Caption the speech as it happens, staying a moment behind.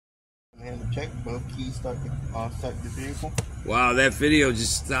check. Both keys start the vehicle. Wow, that video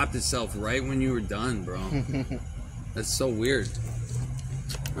just stopped itself right when you were done, bro. That's so weird.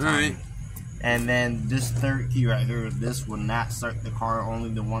 All right. And then this third key right here, this will not start the car. Only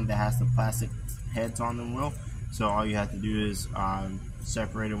the one that has the plastic heads on them will. So all you have to do is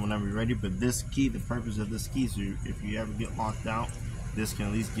separate it whenever you're ready. But this key, the purpose of this key, so if you ever get locked out, this can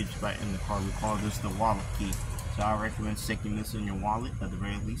at least get you back in the car. We call this the wallet key. So I recommend sticking this in your wallet at the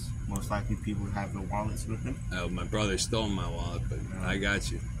very least. Most likely people have their wallets with them. Oh, my brother stole my wallet, but I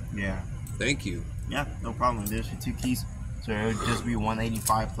got you. Yeah. Thank you. Yeah, no problem. There's your 2 keys. So it would just be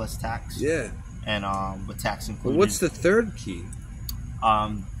 $185 plus tax. Yeah. And with tax included. But what's the third key?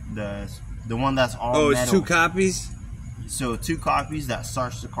 The one that's all metal. metal. It's 2 copies? So 2 copies that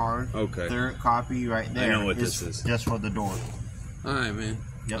starts the car. Okay. Third copy right there. I know what this is. Just for the door. All right, man.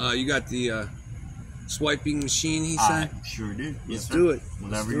 Yep. You got the swiping machine, he said? I sure do. Let's do it.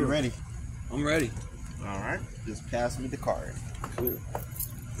 Whenever you're ready. I'm ready. All right. Just pass me the card. Cool.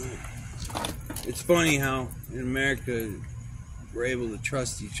 It's funny how in America we're able to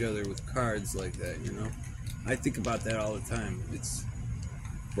trust each other with cards like that, you know? I think about that all the time. It's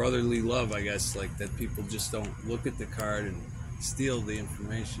brotherly love, I guess, like that people just don't look at the card and steal the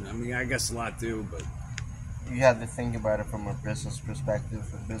information. I mean, I guess a lot do, but you have to think about it from a business perspective.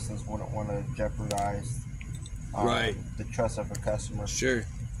 A business wouldn't want to jeopardize the trust of a customer. Sure.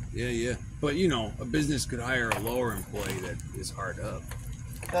 Yeah. But, you know, a business could hire a lower employee that is hard up.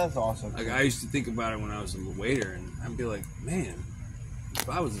 That's awesome. Like, I used to think about it when I was a waiter, and I'd be like, man, if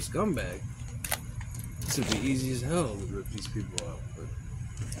I was a scumbag, this would be easy as hell to rip these people out. But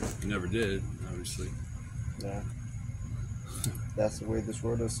I never did, obviously. Yeah. That's the way this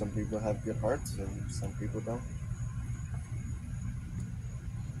world is. Some people have good hearts and some people don't.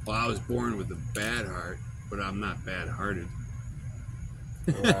 Well, I was born with a bad heart, but I'm not bad-hearted.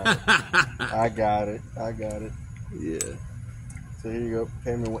 Right. I got it. Yeah. So here you go.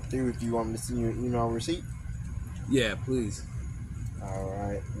 Payment went through. Do you want me to send you an email receipt? Yeah, please. All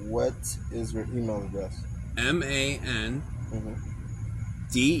right. What is your email address? MANDELA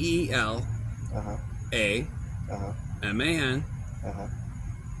MAN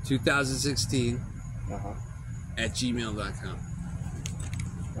 2016 at gmail.com.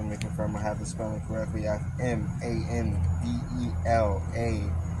 Let me confirm I have the spelling correctly. I have MANDELA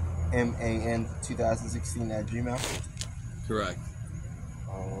MAN 2016 at Gmail. Correct.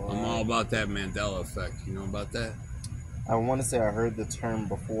 I'm all about that Mandela effect. You know about that? I want to say I heard the term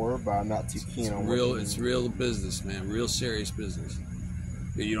before, but I'm not too keen on real. It's real business, man. Real serious business.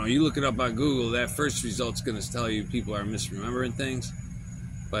 You know, you look it up on Google, that first result's going to tell you people are misremembering things.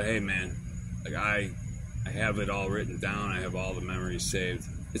 But hey, man, like I have it all written down. I have all the memories saved.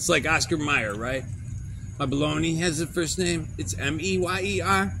 It's like Oscar Mayer, right? My baloney has a first name. It's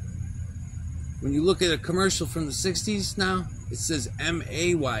M-E-Y-E-R. When you look at a commercial from the 60s now, it says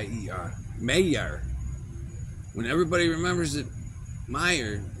M-A-Y-E-R. Mayer. When everybody remembers it,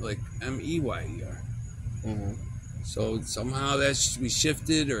 Meyer, like M-E-Y-E-R. So somehow we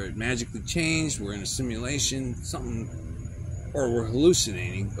shifted or it magically changed. We're in a simulation, something, or we're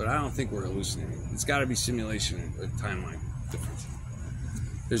hallucinating, but I don't think we're hallucinating. It's got to be simulation or timeline difference.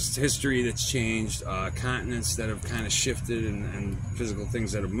 There's history that's changed, continents that have kind of shifted, and physical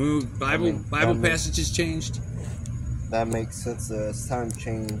things that have moved. Bible passages changed. That makes sense. As time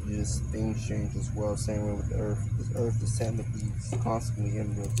changes, things change as well. Same way with the Earth. The Earth is technically constantly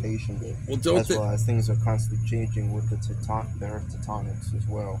in rotation, but as well as things are constantly changing with the Earth tectonics as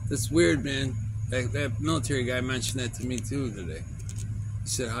well. That's weird, man. That military guy mentioned that to me too today. He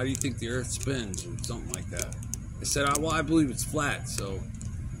said, "How do you think the Earth spins?" or something like that. I said, "Well, I believe it's flat, so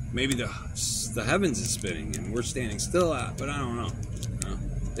maybe the heavens is spinning and we're standing still out, but I don't know. You know?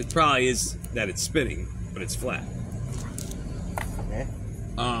 It probably is that it's spinning, but it's flat." Okay.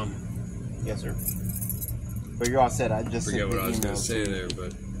 Yes, sir. But you're all set. I just forget what I was going to say there,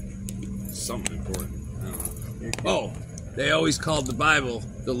 but something important. I don't know. Oh, they always called the Bible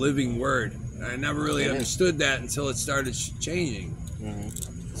the living word. I never really understood that until it started changing.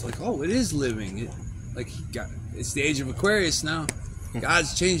 It's like, oh, it is living. It's the age of Aquarius now.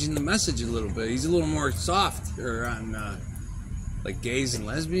 God's changing the message a little bit. He's a little more soft on like gays and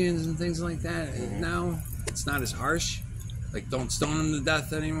lesbians and things like that. Now it's not as harsh. Like, don't stone them to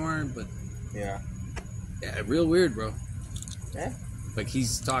death anymore. But yeah, real weird, bro. Yeah. Like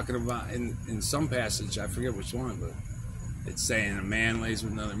he's talking about in some passage, I forget which one, but it's saying a man lays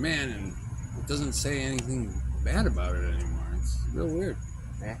with another man, and it doesn't say anything bad about it anymore. It's real weird.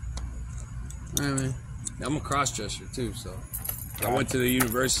 Yeah. All right, man. I'm a cross-dresser too, so I went to the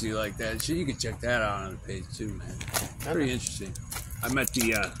university like that. You can check that out on the page too, man. Pretty interesting. I met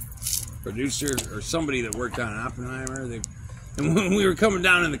the producer or somebody that worked on Oppenheimer. And when we were coming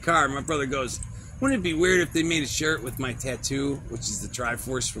down in the car, my brother goes, "Wouldn't it be weird if they made a shirt with my tattoo, which is the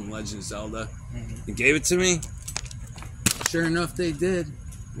Triforce from Legend of Zelda, and gave it to me?" Sure enough, they did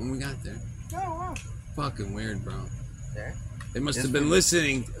when we got there. Oh, wow. Fucking weird, bro. Yeah. They must have been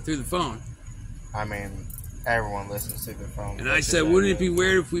listening through the phone. I mean, everyone listens to the phone. And I said, "Wouldn't it be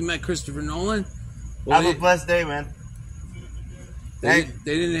weird if we met Christopher Nolan?" Well, have a blessed day, man. They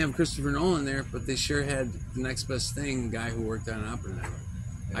didn't have Christopher Nolan there, but they sure had the next best thing, guy who worked on Oppenheimer.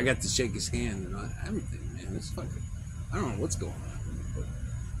 Yeah. I got to shake his hand and everything, man. It's fucking, I don't know what's going on, but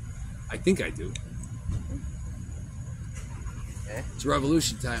I think I do. Okay. It's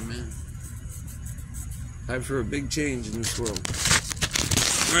revolution time, man. Time for a big change in this world.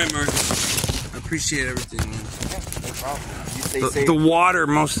 All right, Mark. I appreciate everything, man. Yeah, no problem. You stay safe. The water,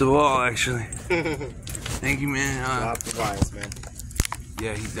 most of all, actually. Thank you, man. God provides, man.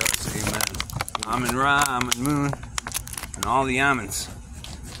 Yeah, he does. Amen. Amen Ra, Amen Moon, and all the Amens.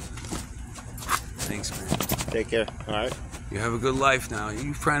 Thanks, man. Take care. All right. You have a good life now.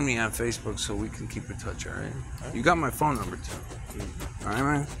 You friend me on Facebook so we can keep in touch, all right? You got my phone number, too. All right,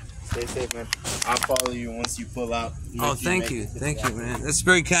 man? Stay safe, man. I'll follow you once you pull out. Oh, thank you. Thank you, man. That's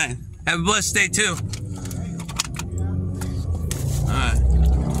very kind. Have a blessed day, too. All right.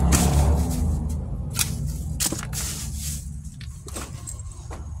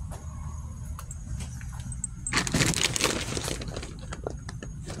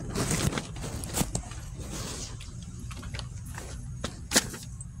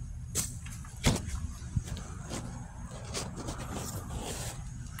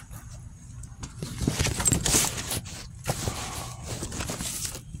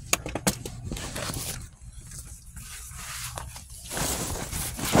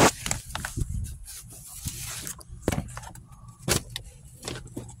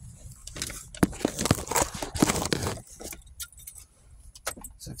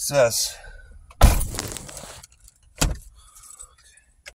 Success.